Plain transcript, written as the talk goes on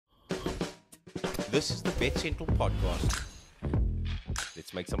This is the Bet Central podcast.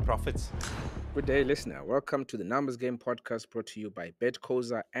 Let's make some profits. Good day, listener. Welcome to the Numbers Game podcast brought to you by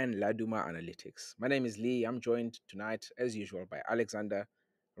betcoza and Laduma Analytics. My name is Lee. I'm joined tonight, as usual, by Alexander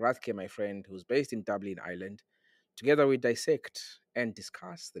Rathke, my friend, who's based in Dublin, Ireland. Together, we dissect and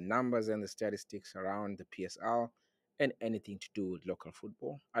discuss the numbers and the statistics around the PSL and anything to do with local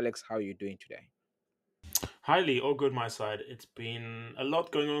football. Alex, how are you doing today? Hi Lee, all good my side. It's been a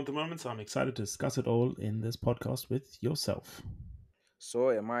lot going on at the moment, so I'm excited to discuss it all in this podcast with yourself.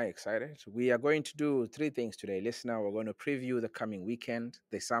 So am I excited? We are going to do three things today, listener. We're going to preview the coming weekend.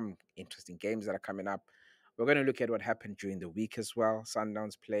 There's some interesting games that are coming up. We're going to look at what happened during the week as well.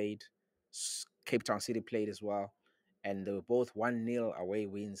 Sundowns played, Cape Town City played as well. And they were both 1-0 away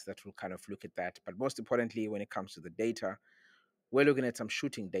wins that will kind of look at that. But most importantly, when it comes to the data, we're looking at some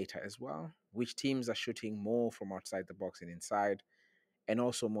shooting data as well. Which teams are shooting more from outside the box and inside? And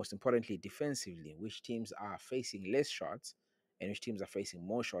also, most importantly, defensively, which teams are facing less shots and which teams are facing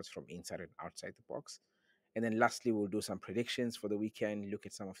more shots from inside and outside the box. And then lastly, we'll do some predictions for the weekend, look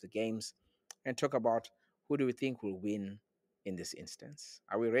at some of the games, and talk about who do we think will win in this instance.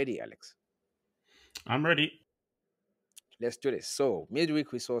 Are we ready, Alex? I'm ready. Let's do this. So,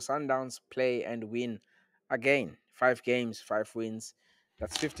 midweek, we saw Sundowns play and win again. 5 games, 5 wins.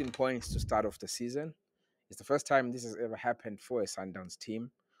 That's 15 points to start off the season. It's the first time this has ever happened for a Sundowns team,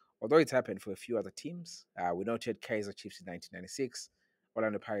 although it's happened for a few other teams. We noted Kaizer Chiefs in 1996,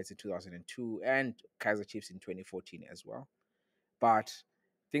 Orlando Pirates in 2002, and Kaizer Chiefs in 2014 as well. But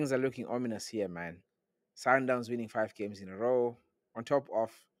things are looking ominous here, man. Sundowns winning 5 games in a row, on top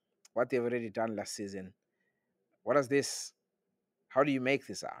of what they've already done last season. What does this, how do you make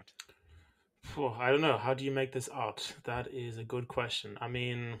this out? I don't know. How do you make this out? That is a good question. I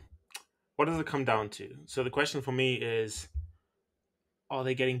mean, what does it come down to? So the question for me is, are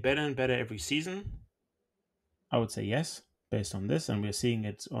they getting better and better every season? I would say yes, based on this, and we're seeing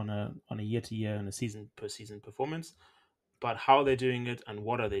it on a year to year and a season per season performance. But how are they doing it and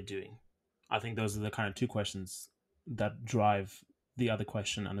what are they doing? I think those are the kind of two questions that drive the other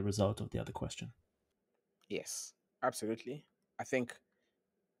question and the result of the other question. Yes, absolutely. I think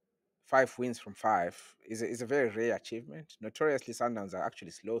 5 wins from 5 is a very rare achievement. Notoriously, Sundowns are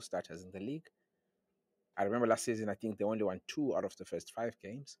actually slow starters in the league. I remember last season, I think they only won 2 out of the first 5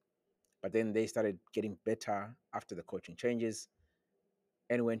 games, but then they started getting better after the coaching changes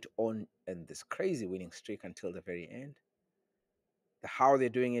and went on in this crazy winning streak until the very end. The how they're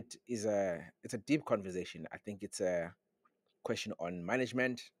doing it is it's a deep conversation. I think it's a question on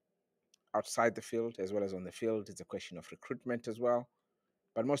management outside the field as well as on the field. It's a question of recruitment as well.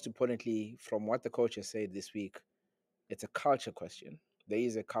 But most importantly, from what the coach has said this week, it's a culture question. There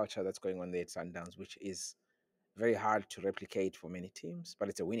is a culture that's going on there at Sundowns, which is very hard to replicate for many teams, but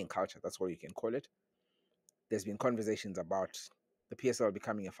it's a winning culture. That's what you can call it. There's been conversations about the PSL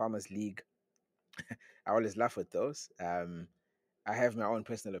becoming a farmers league. I always laugh at those. I have my own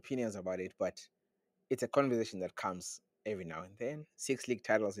personal opinions about it, but it's a conversation that comes every now and then. 6 league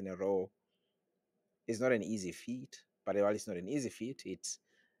titles in a row is not an easy feat, but while it's not an easy feat, it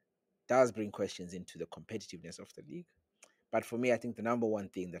does bring questions into the competitiveness of the league. But for me, I think the number one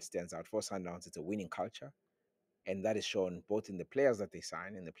thing that stands out for Sundowns is a winning culture. And that is shown both in the players that they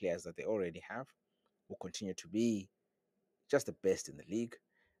sign and the players that they already have, who continue to be just the best in the league.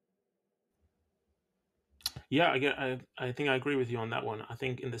 Yeah, I think I agree with you on that one. I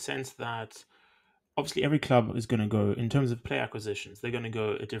think in the sense that obviously every club is going to go, in terms of player acquisitions, they're going to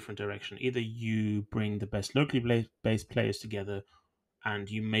go a different direction. Either you bring the best locally based players together and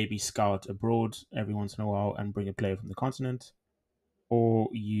you maybe scout abroad every once in a while and bring a player from the continent, or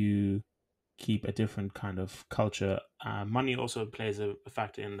you keep a different kind of culture. Money also plays a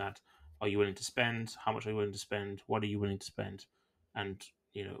factor in that. Are you willing to spend? How much are you willing to spend? What are you willing to spend? And,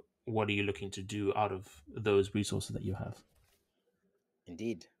 what are you looking to do out of those resources that you have?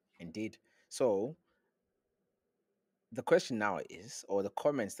 Indeed, indeed. So the question now is, or the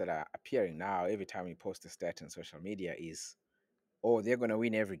comments that are appearing now every time we post a stat on social media is, oh, they're going to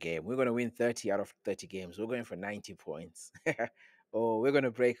win every game. We're going to win 30 out of 30 games. We're going for 90 points. Oh, we're going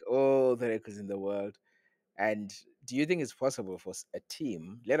to break all the records in the world. And do you think it's possible for a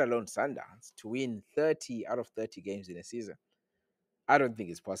team, let alone Sundowns, to win 30 out of 30 games in a season? I don't think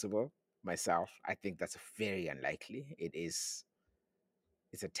it's possible myself. I think that's very unlikely. It's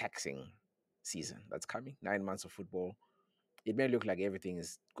a taxing season that's coming. 9 months of football. It may look like everything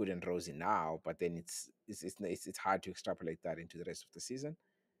is good and rosy now, but then it's hard to extrapolate that into the rest of the season.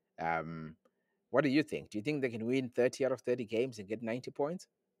 Um, what do you think? Do you think they can win 30 out of 30 games and get 90 points?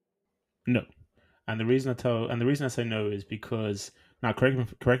 No. And the reason I say no is because Now, correct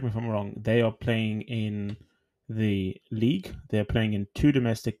me if I'm wrong. They are playing in the league. They're playing in 2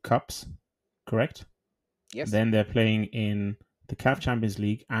 domestic cups, correct? Yes, Then they're playing in the CAF Champions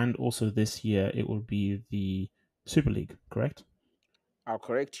League, and also this year it will be the Super League, correct? I'll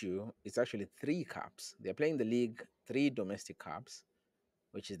correct you. It's actually 3 cups. They're playing the league, 3 domestic cups,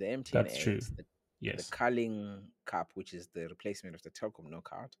 which is the MTN That's true. 8, the Yes. Carling Cup, which is the replacement of the Telkom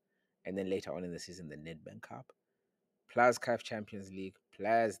knockout, and then later on in the season, the Nedbank Cup, plus CAF Champions League,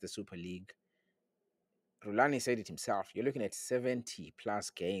 plus the Super League. Rulani said it himself. You're looking at 70 plus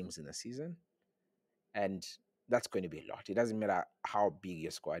games in the season, and that's going to be a lot. It doesn't matter how big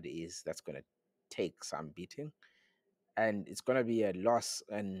your squad is, that's going to take some beating, and it's going to be a loss.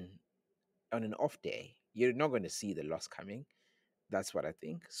 And on an off day, you're not going to see the loss coming. That's what I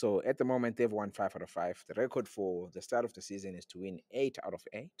think. So at the moment, they've won 5 out of 5. The record for the start of the season is to win 8 out of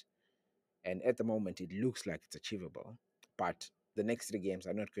 8. And at the moment, it looks like it's achievable. But the next 3 games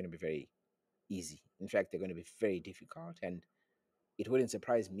are not going to be very easy. In fact, they're going to be very difficult. And it wouldn't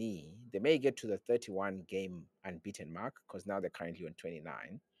surprise me. They may get to the 31 game unbeaten mark because now they're currently on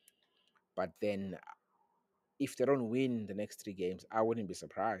 29. But then if they don't win the next 3 games, I wouldn't be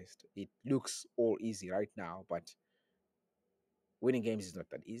surprised. It looks all easy right now, but winning games is not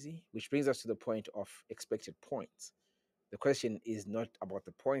that easy, which brings us to the point of expected points. The question is not about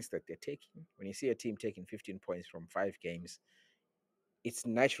the points that they're taking. When you see a team taking 15 points from 5 games, it's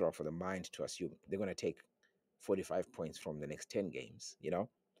natural for the mind to assume they're going to take 45 points from the next 10 games,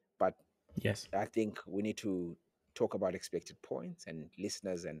 But Yes. I think we need to talk about expected points, and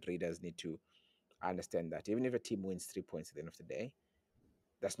listeners and readers need to understand that even if a team wins 3 points at the end of the day,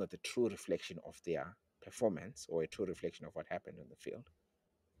 that's not the true reflection of their performance or a true reflection of what happened on the field.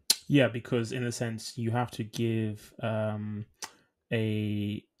 Yeah, because in a sense, you have to give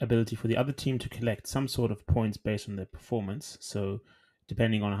a ability for the other team to collect some sort of points based on their performance. So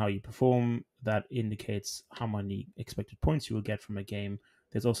depending on how you perform, that indicates how many expected points you will get from a game.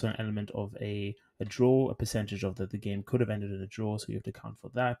 There's also an element of a draw, a percentage of the game could have ended in a draw, so you have to account for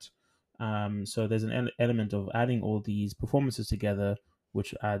that. So there's an element of adding all these performances together,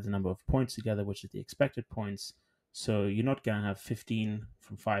 which adds a number of points together, which is the expected points. So you're not going to have 15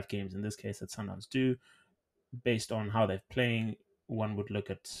 from 5 games in this case that Sundowns do. Based on how they're playing, one would look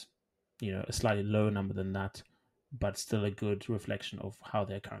at a slightly lower number than that, but still a good reflection of how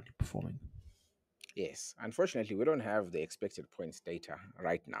they're currently performing. Yes, unfortunately, we don't have the expected points data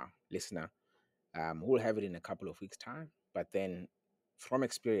right now, listener. We'll have it in a couple of weeks' time. But then, from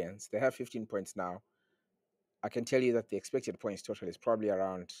experience, they have 15 points now. I can tell you that the expected points total is probably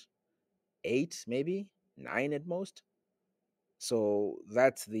around 8, maybe 9 at most. So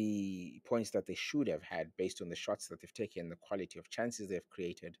that's the points that they should have had based on the shots that they've taken, the quality of chances they've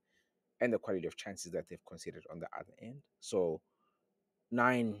created, and the quality of chances that they've considered on the other end. So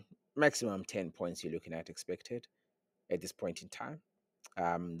 9, maximum 10 points you're looking at expected at this point in time.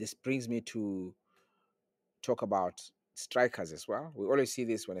 This brings me to talk about strikers as well. We always see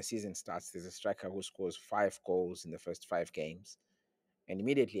this when a season starts. There's a striker who scores 5 goals in the first 5 games. And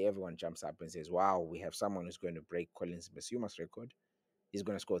immediately everyone jumps up and says, wow, we have someone who's going to break Collins Basuma's record. He's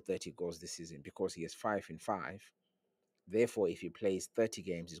going to score 30 goals this season because he has 5 in 5. Therefore, if he plays 30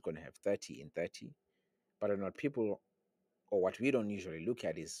 games, he's going to have 30 in 30. But what people, or what we don't usually look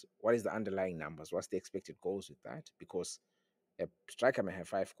at, is what is the underlying numbers? What's the expected goals with that? Because a striker may have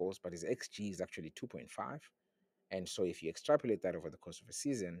 5 goals, but his XG is actually 2.5. And so if you extrapolate that over the course of a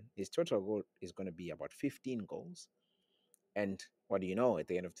season, his total goal is going to be about 15 goals. And what do you know? At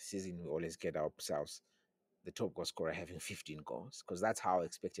the end of the season, we always get ourselves the top goal scorer having 15 goals, because that's how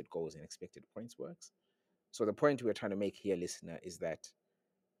expected goals and expected points works. So the point we're trying to make here, listener, is that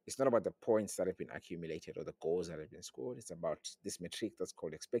it's not about the points that have been accumulated or the goals that have been scored. It's about this metric that's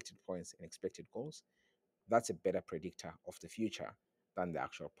called expected points and expected goals. That's a better predictor of the future than the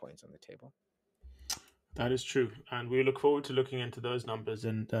actual points on the table. That is true, and we look forward to looking into those numbers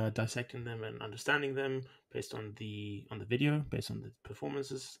and dissecting them and understanding them based on the video, based on the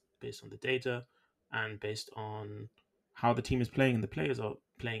performances, based on the data, and based on how the team is playing and the players are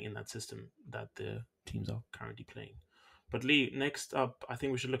playing in that system that the teams are currently playing. But Lee, next up, I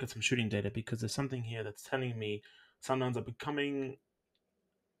think we should look at some shooting data, because there's something here that's telling me Sundowns are becoming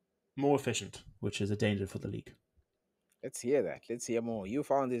more efficient, which is a danger for the league. Let's hear that. Let's hear more. You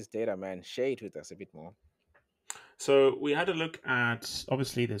found this data, man. Share it with us a bit more. So we had a look at,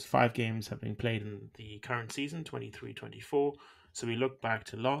 obviously there's 5 games have been played in the current season, 23-24. So we looked back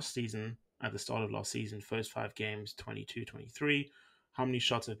to last season, at the start of last season, first 5 games, 22-23, how many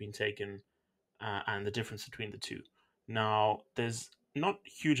shots have been taken, and the difference between the two. Now, there's not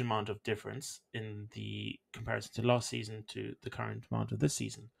huge amount of difference in the comparison to last season to the current amount of this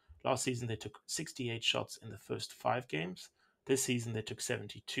season. Last season they took 68 shots in the first 5 games. This season they took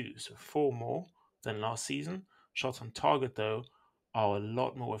 72, so 4 more than last season. Shots on target though are a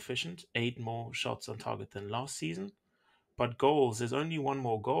lot more efficient, 8 more shots on target than last season. But goals, there's only one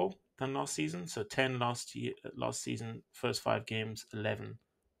more goal than last season, so 10 last season, first 5 games, 11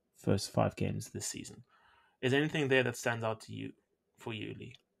 first 5 games this season. Is there anything there that stands out to you for you,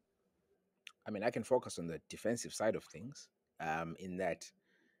 Lee? I mean, I can focus on the defensive side of things. In that,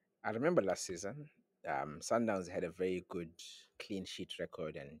 I remember last season, Sundowns had a very good clean sheet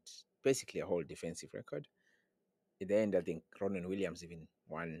record and basically a whole defensive record. In the end, I think Ronan Williams even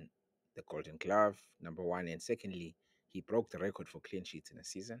won the Golden Glove, number one, and secondly, he broke the record for clean sheets in a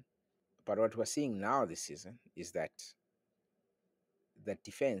season. But what we're seeing now this season is that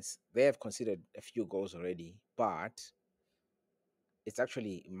defense, they have considered a few goals already, but it's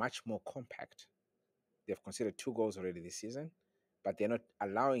actually much more compact. They've considered 2 goals already this season, but they're not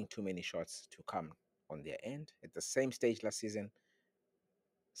allowing too many shots to come on their end. At the same stage last season,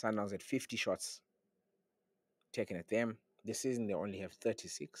 Sundowns had 50 shots taken at them. This season, they only have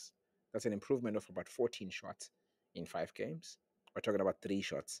 36. That's an improvement of about 14 shots in 5 games. We're talking about 3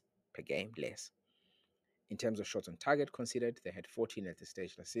 shots per game less. In terms of shots on target considered, they had 14 at the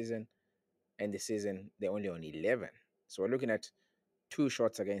stage last season, and this season they're only on 11. So we're looking at 2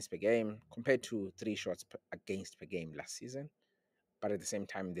 shots against per game compared to 3 shots against per game last season. But at the same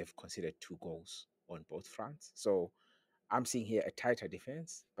time, they've considered 2 goals on both fronts. So I'm seeing here a tighter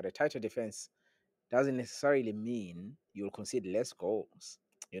defense, but a tighter defense doesn't necessarily mean you'll concede less goals.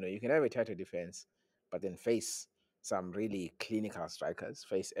 You can have a tighter defense, but then face some really clinical strikers,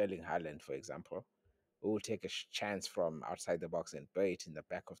 face Erling Haaland, for example, who will take a chance from outside the box and bury it in the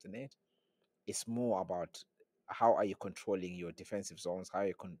back of the net. It's more about how are you controlling your defensive zones, how are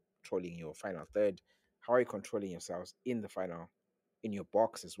you controlling your final third, how are you controlling yourselves in the final, in your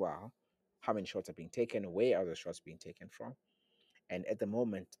box as well, how many shots are being taken, where are the shots being taken from. And at the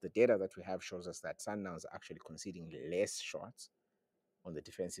moment, the data that we have shows us that Sundowns are actually conceding less shots on the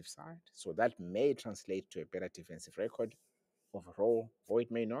defensive side. So that may translate to a better defensive record overall, or it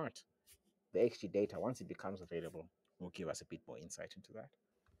may not. The XG data, once it becomes available, will give us a bit more insight into that.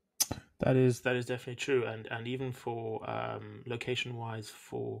 That is definitely true, and even for location wise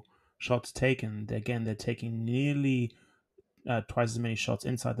for shots taken, again they're taking nearly twice as many shots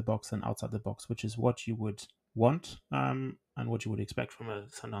inside the box than outside the box, which is what you would want and what you would expect from a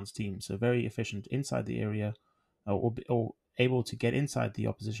Sundowns team. So very efficient inside the area, or able to get inside the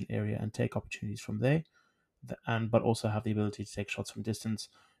opposition area and take opportunities from there, but also have the ability to take shots from distance.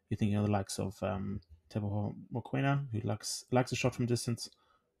 You're thinking of the likes of Teboho Mokoena, who likes a shot from distance,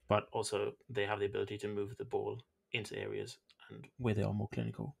 but also they have the ability to move the ball into areas and where they are more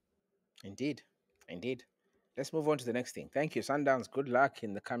clinical. Indeed. Indeed. Let's move on to the next thing. Thank you, Sundowns. Good luck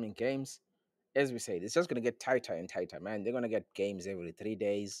in the coming games. As we said, it's just going to get tighter and tighter, man. They're going to get games every 3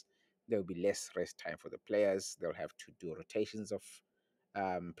 days. There will be less rest time for the players. They'll have to do rotations of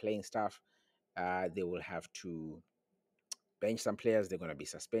playing stuff. They will have to bench some players. They're going to be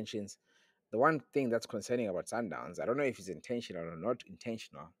suspensions. The one thing that's concerning about Sundowns, I don't know if it's intentional or not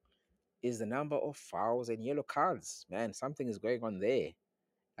intentional, is the number of fouls and yellow cards. Man, something is going on there.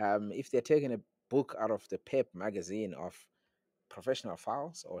 If they're taking a book out of the Pep magazine of professional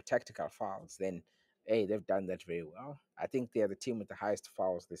fouls or tactical fouls, then hey, they've done that very well. I think they are the team with the highest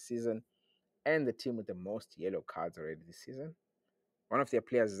fouls this season and the team with the most yellow cards already this season. One of their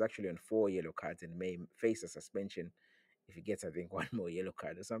players is actually on 4 yellow cards and may face a suspension if he gets, I think, one more yellow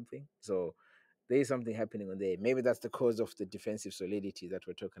card or something. So there is something happening on there. Maybe that's the cause of the defensive solidity that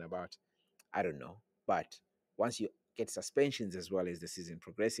we're talking about. I don't know. But once you get suspensions as well as the season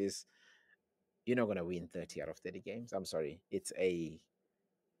progresses, you're not gonna win 30 out of 30 games. I'm sorry. It's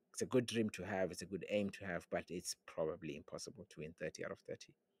a good dream to have, it's a good aim to have, but it's probably impossible to win 30 out of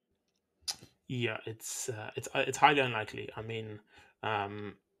 30. Yeah, it's highly unlikely. I mean,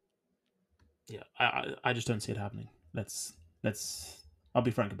 um, yeah, I just don't see it happening. Let's I'll be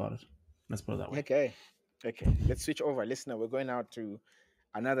frank about it. Let's put it that way. Okay. Okay. Let's switch over. Listener, we're going out to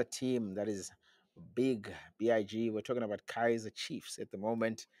another team that is big. We're talking about Kaiser Chiefs at the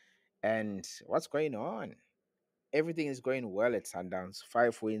moment. And what's going on? Everything is going well at Sundowns.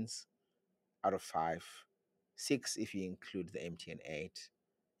 5 wins out of 5. 6 if you include the MTN 8.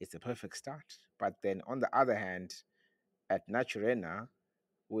 It's a perfect start. But then on the other hand, at Naturena,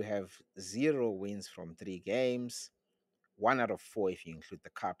 we have 0 wins from 3 games, 1 out of 4 if you include the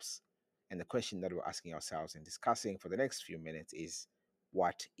cups. And the question that we're asking ourselves and discussing for the next few minutes is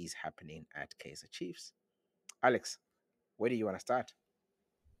what is happening at Kaiser Chiefs? Alex, where do you want to start?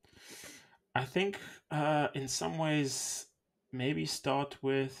 I think in some ways maybe start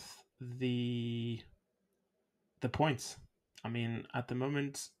with the points. I mean, at the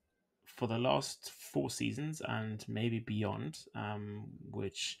moment, for the last 4 seasons and maybe beyond,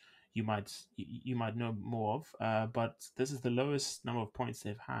 which you might know more of, but this is the lowest number of points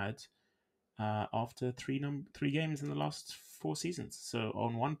they've had after three games in the last 4 seasons. So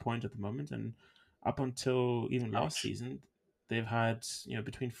on 1 point at the moment, and up until even last Ouch. season, they've had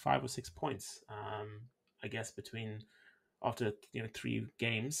between 5 or 6 points. I guess between after 3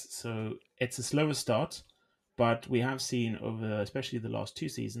 games. So it's a slower start, but we have seen over especially the last 2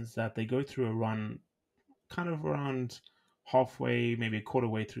 seasons that they go through a run kind of around halfway, maybe a quarter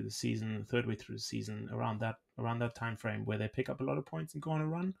way through the season, third way through the season, around that time frame where they pick up a lot of points and go on a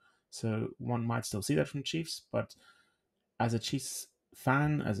run. So one might still see that from Chiefs, but as a Chiefs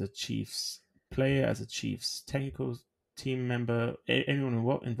fan, as a Chiefs player, as a Chiefs technical team member,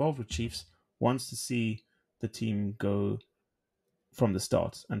 anyone involved with Chiefs wants to see the team go from the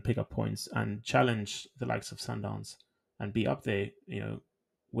start and pick up points and challenge the likes of Sundowns and be up there,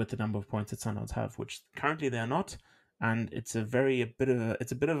 with the number of points that Sundowns have, which currently they're not. And it's a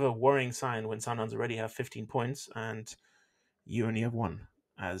bit of a worrying sign when Sundowns already have 15 points and you only have one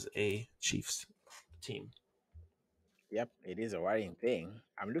as a Chiefs team. Yep, it is a worrying thing.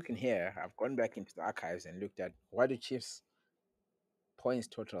 I'm looking here. I've gone back into the archives and looked at what do Chiefs points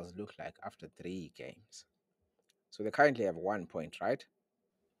totals look like after 3 games. So they currently have 1 point, right?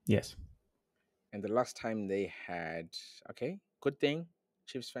 Yes. And the last time they had, okay, good thing,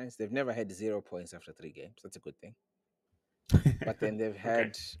 Chiefs fans, they've never had 0 points after 3 games. That's a good thing. But then they've Okay.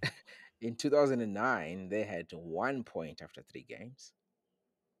 had, in 2009, they had 1 point after 3 games.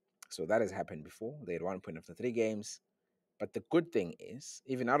 So that has happened before. They had 1 point after 3 games. But the good thing is,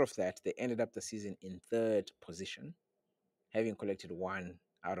 even out of that, they ended up the season in third position, having collected 1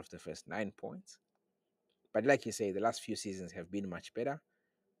 out of the first 9 points. But like you say, the last few seasons have been much better.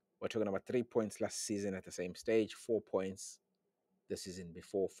 We're talking about 3 points last season at the same stage, 4 points the season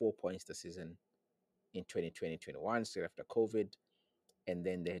before, 4 points the season in 2020-21, straight after COVID. And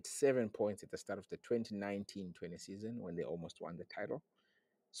then they had 7 points at the start of the 2019-20 season when they almost won the title.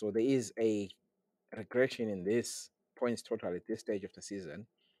 So there is a regression in this points total at this stage of the season.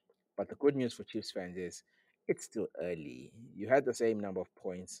 But the good news for Chiefs fans is it's still early. You had the same number of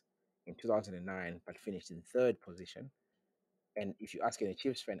points in 2009, but finished in third position. And if you ask any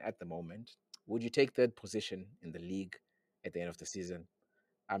Chiefs fan at the moment, would you take third position in the league at the end of the season?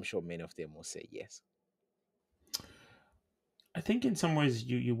 I'm sure many of them will say yes. I think in some ways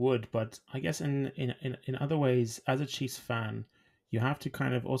you would, but I guess in other ways, as a Chiefs fan, you have to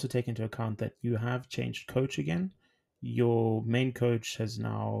kind of also take into account that you have changed coach again. Your main coach has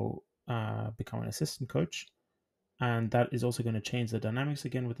now become an assistant coach, and that is also going to change the dynamics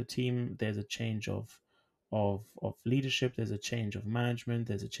again with the team. There's a change of leadership. There's a change of management.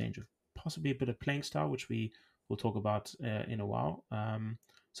 There's a change of possibly a bit of playing style, which we will talk about in a while.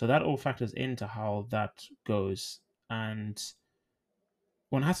 So that all factors into how that goes, and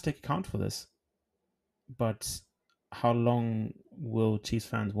one has to take account for this. But how long will Chiefs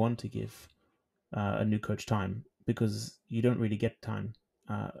fans want to give a new coach time? Because you don't really get time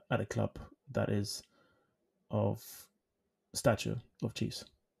at a club that is of stature of Chiefs,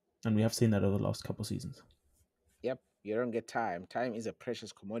 and we have seen that over the last couple of seasons. Yep, you don't get time. Time is a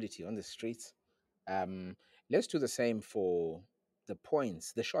precious commodity on the streets. Um, let's do the same for the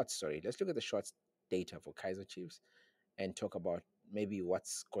points, the shots. Sorry, let's look at the shots data for Kaiser Chiefs and talk about maybe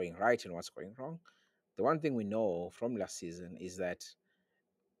what's going right and what's going wrong. The one thing we know from last season is that,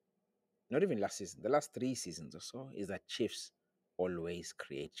 not even last season, the last 3 seasons or so, is that Chiefs always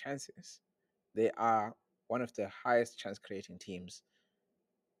create chances. They are one of the highest chance creating teams.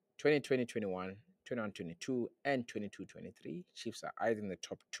 2020-21, 21-22, and 22-23. Chiefs are either in the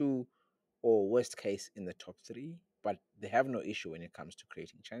top two or worst case in the top three, but they have no issue when it comes to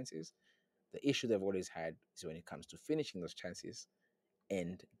creating chances. The issue they've always had is when it comes to finishing those chances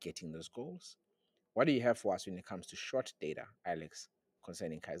and getting those goals. What do you have for us when it comes to shot data, Alex,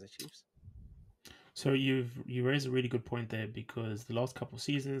 concerning Kaiser Chiefs? So you raised a really good point there, because the last couple of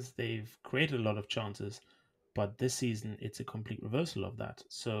seasons they've created a lot of chances, but this season it's a complete reversal of that.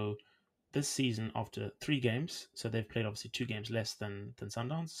 So this season, after 3 games, so they've played obviously 2 games less than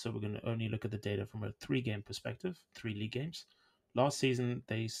Sundowns. So we're going to only look at the data from a 3 game perspective, 3 league games. Last season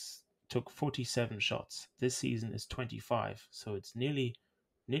they took 47 shots. This season is 25, so it's nearly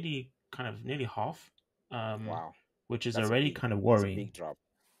half, um, Wow, which is that's a already big kind of that's a worrying. big drop.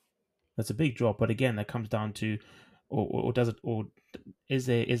 That's a big drop, but again, that comes down to, or does it, or is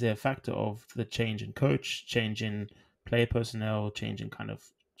there a factor of the change in coach, change in player personnel, change in kind of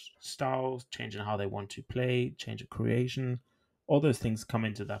styles, change in how they want to play, change of creation. All those things come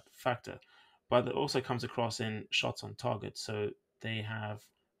into that factor. But it also comes across in shots on target. So they have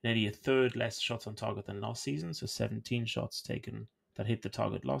nearly a third less shots on target than last season. So 17 shots taken that hit the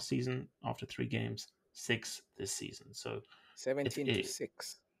target last season after 3 games, 6 this season. So it's 17 to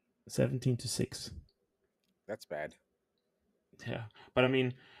 6. 17 to 6. That's bad. Yeah. But I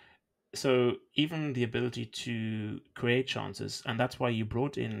mean, so even the ability to create chances, and that's why you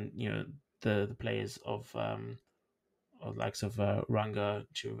brought in, the players of likes of Ranga,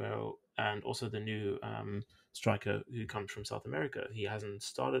 Chuvero, and also the new striker who comes from South America. He hasn't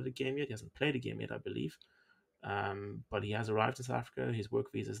started a game yet. He hasn't played a game yet, I believe. But he has arrived in South Africa. His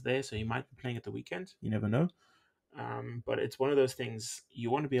work visa is there, so he might be playing at the weekend. You never know. But it's one of those things you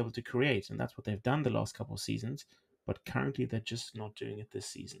want to be able to create, and that's what they've done the last couple of seasons. But currently, they're just not doing it this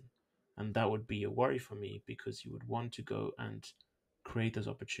season, and that would be a worry for me because you would want to go and create those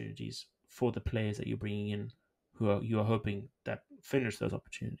opportunities for the players that you're bringing in, you are hoping that finish those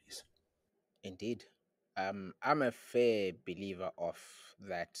opportunities. Indeed. I'm a fair believer of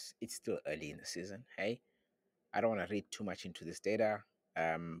that it's still early in the season. Hey, I don't want to read too much into this data.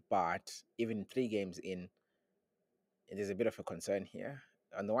 But even 3 games in, there's a bit of a concern here.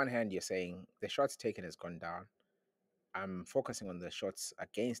 On the one hand, you're saying the shots taken has gone down. I'm focusing on the shots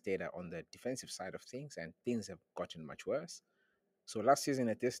against data on the defensive side of things, and things have gotten much worse. So last season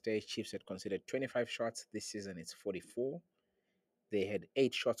at this stage, Chiefs had considered 25 shots. This season it's 44. They had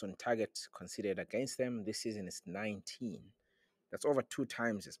 8 shots on target considered against them. This season it's 19. That's over 2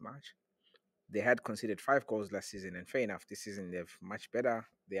 times as much. They had considered 5 goals last season, and fair enough, this season they're much better.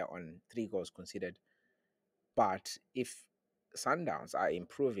 They are on 3 goals considered. But if Sundowns are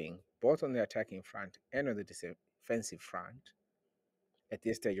improving both on the attacking front and on the defensive front at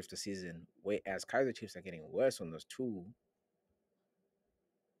this stage of the season, whereas Kaiser Chiefs are getting worse on those 2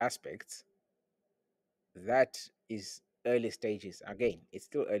 aspects, that is early stages. Again, it's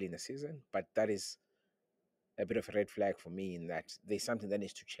still early in the season, but that is a bit of a red flag for me in that there's something that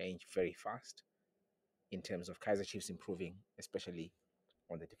needs to change very fast in terms of Kaiser Chiefs improving, especially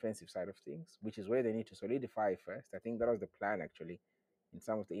on the defensive side of things, which is where they need to solidify first. I think that was the plan actually in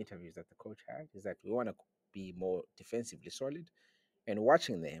some of the interviews that the coach had, is that we want to be more defensively solid. And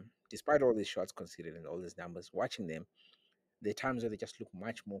watching them, despite all these shots considered and all these numbers, watching them, there are times where they just look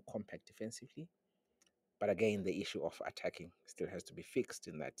much more compact defensively. But again, the issue of attacking still has to be fixed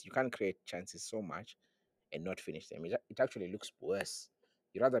in that you can't create chances so much and not finish them. It actually looks worse.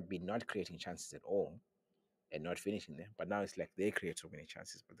 You'd rather be not creating chances at all and not finishing them. But now it's like they create so many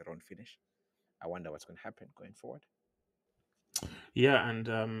chances, but they don't finish. I wonder what's going to happen going forward. Yeah, and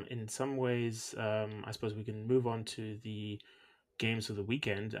in some ways, I suppose we can move on to the games of the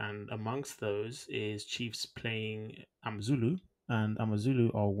weekend, and amongst those is Chiefs playing Amazulu, and Amazulu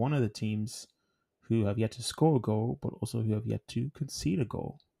are one of the teams who have yet to score a goal, but also who have yet to concede a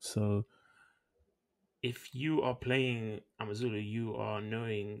goal. So if you are playing Amazulu, you are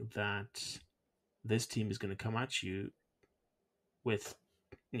knowing that this team is going to come at you with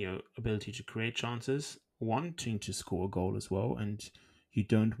ability to create chances, wanting to score a goal as well, and you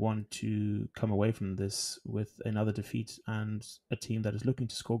don't want to come away from this with another defeat and a team that is looking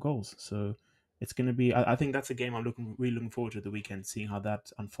to score goals. So it's going to be. I think that's a game I'm really looking forward to the weekend, seeing how that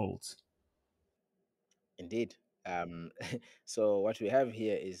unfolds. Indeed. So what we have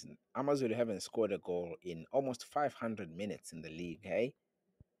here is Amazulu haven't scored a goal in almost 500 minutes in the league. Hey,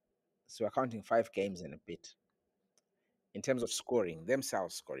 so we're counting 5 games and a bit in terms of scoring,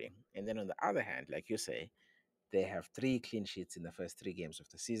 themselves scoring. And then on the other hand, like you say, they have 3 clean sheets in the first 3 games of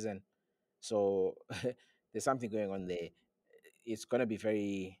the season. So there's something going on there. It's going to be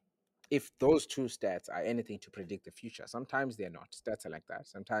very, if those 2 stats are anything to predict the future, sometimes they're not. Stats are like that.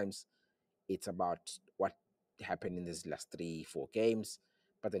 Sometimes it's about what happened in these last 3, 4 games.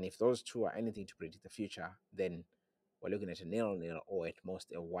 But then if those 2 are anything to predict the future, then we're looking at a 0-0 or at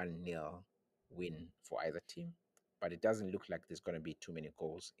most a 1-0 win for either team. But it doesn't look like there's going to be too many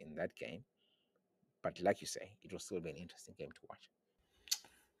goals in that game. But like you say, it will still be an interesting game to watch.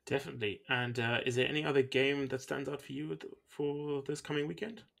 Definitely. And is there any other game that stands out for you for this coming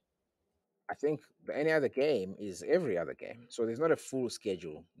weekend? I think any other game is every other game. So there's not a full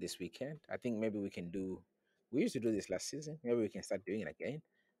schedule this weekend. I think maybe we can do, we used to do this last season. Maybe we can start doing it again.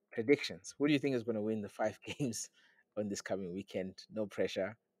 Predictions. Who do you think is going to win the 5 games on this coming weekend? No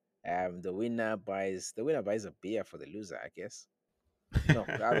pressure. The winner buys a beer for the loser, I guess. No,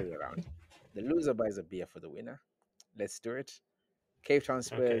 the other way around. The loser buys a beer for the winner. Let's do it. Cape Town Okay.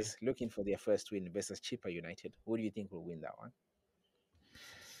 Spurs looking for their first win versus Chippa United. Who do you think will win that one?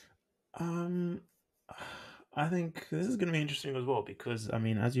 Um, I think this is going to be interesting as well because, I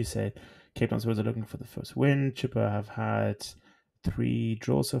mean, as you said, Cape Town Spurs are looking for the first win. Chipper have had 3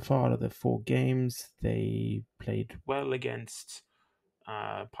 draws so far out of their 4 games. They played well against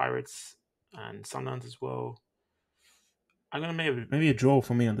Pirates and Sundowns as well. I'm going to maybe a draw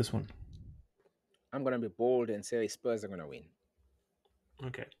for me on this one. I'm going to be bold and say Spurs are going to win.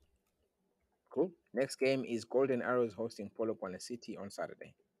 Okay. Cool. Next game is Golden Arrows hosting Polokwane City on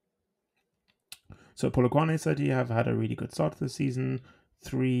Saturday. So Polokwane City have had a really good start to the season.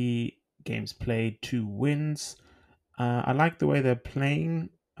 3 games played, 2 wins. I like the way they're playing.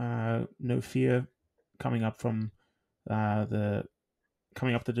 No fear coming up from the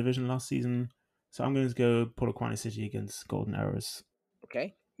division last season. So I'm going to go Polokwane City against Golden Arrows.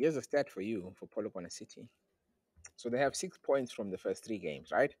 Okay. Here's a stat for you for Polokwane City. So they have 6 points from the first 3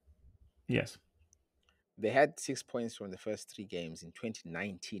 games, right? Yes. They had 6 points from the first 3 games in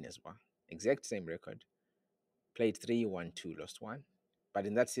 2019 as well. Exact same record. Played 3, won 2, lost 1. But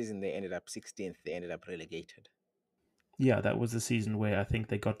in that season, they ended up 16th. They ended up relegated. Yeah, that was the season where I think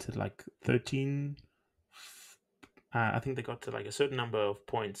they got to like 13. I think they got to like a certain number of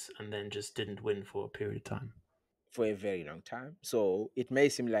points and then just didn't win for a period of time. For a very long time. So it may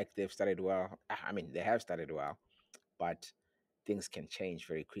seem like they've started well. I mean, they have started well, but things can change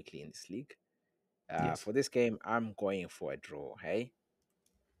very quickly in this league. Yes. For this game, I'm going for a draw. Hey,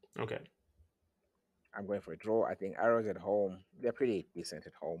 Okay. I'm going for a draw. I think Arrows at home, they're pretty decent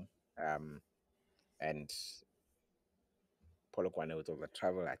at home. And Polokwane with all the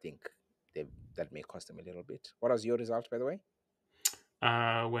travel, I think that may cost them a little bit. What was your result, by the way?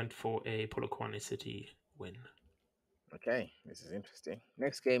 Went for a Polokwane City win. Okay, this is interesting.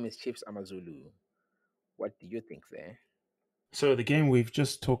 Next game is Chiefs Amazulu. What do you think there? So the game we've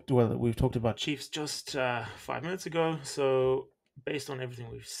talked about Chiefs just 5 minutes ago. So based on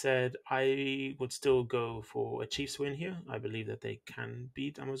everything we've said, I would still go for a Chiefs win here. I believe that they can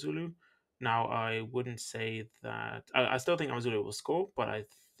beat Amazulu. Now, I wouldn't say that. I still think Amazulu will score, but I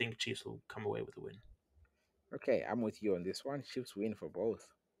think Chiefs will come away with a win. Okay, I'm with you on this one. Chiefs win for both.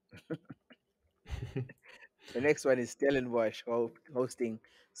 The next one is Stellenbosch hosting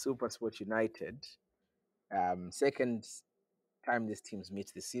Supersport United. Second time these teams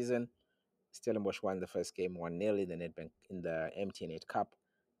meet this season. Stellenbosch won the first game 1-0 in the Nedbank in the MTN8 Cup.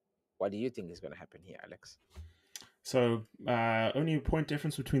 What do you think is going to happen here, Alex? So only a point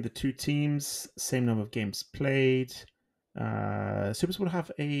difference between the two teams. Same number of games played. Supersport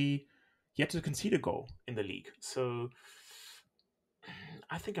have yet to concede a goal in the league. So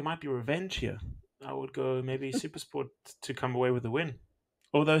I think it might be revenge here. I would go maybe Supersport to come away with a win.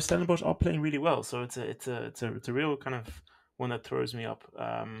 Although Stellenbosch are playing really well, so it's a real kind of one that throws me up.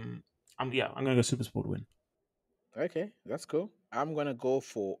 I'm gonna go Supersport win. Okay, that's cool. I'm gonna go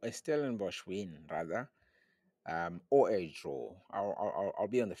for a Stellenbosch win rather, or a draw. I'll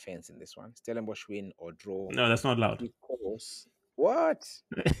be on the fence in this one. Stellenbosch win or draw No, that's not allowed. because what?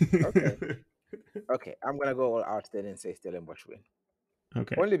 Okay, okay. I'm gonna go all out then and say Stellenbosch win.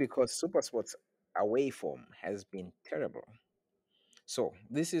 Okay. Only because Supersport's away form has been terrible. So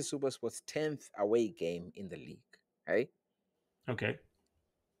this is Supersport's 10th away game in the league, right? Okay.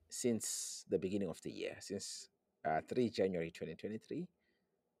 Since the beginning of the year, since 3 January 2023.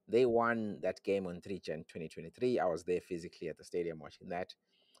 They won that game on 3 Jan 2023. I was there physically at the stadium watching that.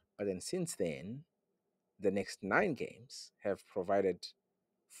 But then since then, the next 9 games have provided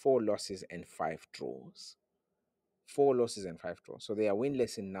 4 losses and 5 draws. 4 losses and 5 draws. So they are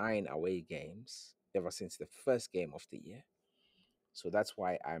winless in 9 away games ever since the first game of the year. So that's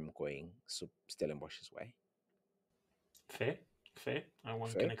why I'm going Stellenbosch's way. Fair. One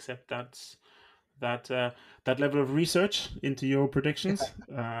Fair. can accept that level of research into your predictions.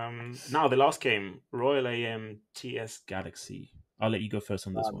 Now the last game, Royal AM TS Galaxy. I'll let you go first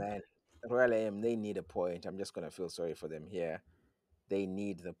on this one. Man, Royal AM, they need a point. I'm just gonna feel sorry for them here. They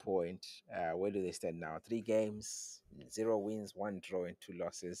need the point. Where do they stand now? 3 games, 0 wins, 1 draw, and 2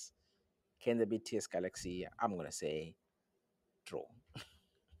 losses. Can they beat TS Galaxy? I'm gonna say draw.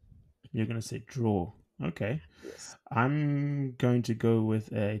 You're going to say draw. Okay. Yes. I'm going to go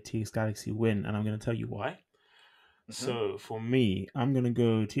with a TS Galaxy win, and I'm going to tell you why. So for me, I'm going to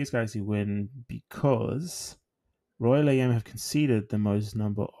go TS Galaxy win because Royal AM have conceded the most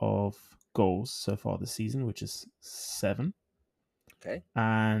number of goals so far this season, which is 7. Okay.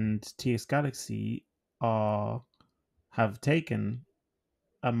 And TS Galaxy have taken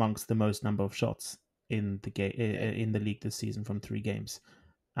amongst the most number of shots in the game in the league this season from 3 games.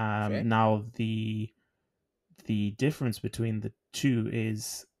 Now the difference between the two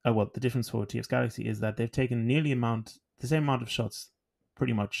is the difference for TS Galaxy is that they've taken the same amount of shots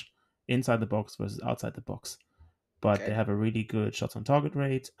pretty much inside the box versus outside the box. But they Okay. have a really good shots on target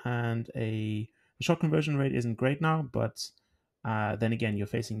rate, and the shot conversion rate isn't great now, but then again, you're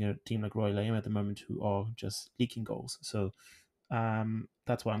facing a team like Royal AM at the moment who are just leaking goals. So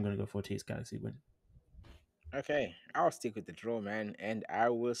that's why I'm going to go for a TS Galaxy win. Okay, I'll stick with the draw, man, and I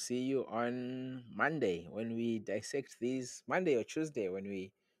will see you on Monday when we dissect these. Monday or Tuesday when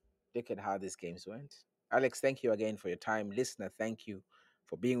we look at how these games went. Alex, thank you again for your time. Listener, thank you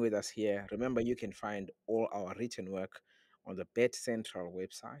for being with us here. Remember, you can find all our written work on the Bet Central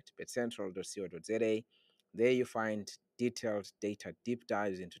website, betcentral.co.za. There you find detailed data deep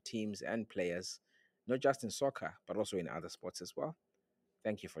dives into teams and players, not just in soccer, but also in other sports as well.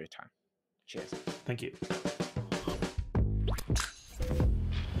 Thank you for your time. Cheers. Thank you.